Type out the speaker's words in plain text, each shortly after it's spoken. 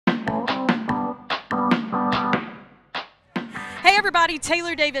everybody,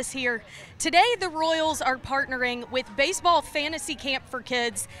 Taylor Davis here. Today the Royals are partnering with Baseball Fantasy Camp for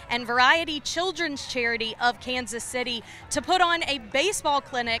Kids and Variety Children's Charity of Kansas City to put on a baseball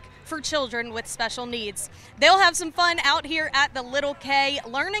clinic for children with special needs. They'll have some fun out here at the Little K,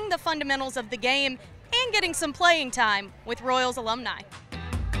 learning the fundamentals of the game and getting some playing time with Royals alumni.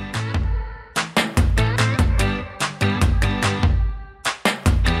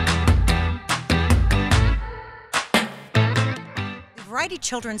 Variety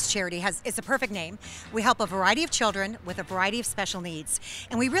Children's Charity is a perfect name. We help a variety of children with a variety of special needs,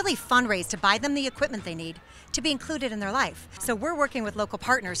 and we really fundraise to buy them the equipment they need to be included in their life. So we're working with local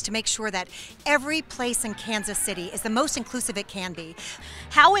partners to make sure that every place in Kansas City is the most inclusive it can be.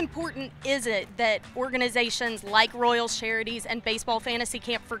 How important is it that organizations like Royals Charities and Baseball Fantasy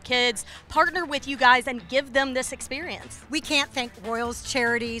Camp for Kids partner with you guys and give them this experience? We can't thank Royals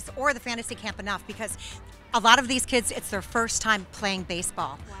Charities or the Fantasy Camp enough, because a lot of these kids, it's their first time playing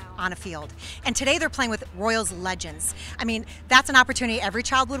baseball on a field. And today they're playing with Royals legends. I mean, that's an opportunity every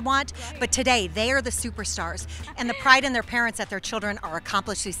child would want, but today they are the superstars. And the pride in their parents that their children are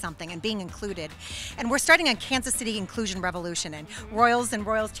accomplishing something and being included. And we're starting a Kansas City Inclusion Revolution, and Royals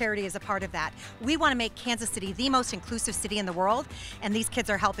Charity is a part of that. We want to make Kansas City the most inclusive city in the world, and these kids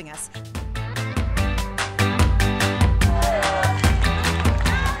are helping us.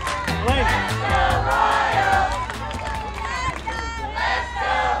 Wait.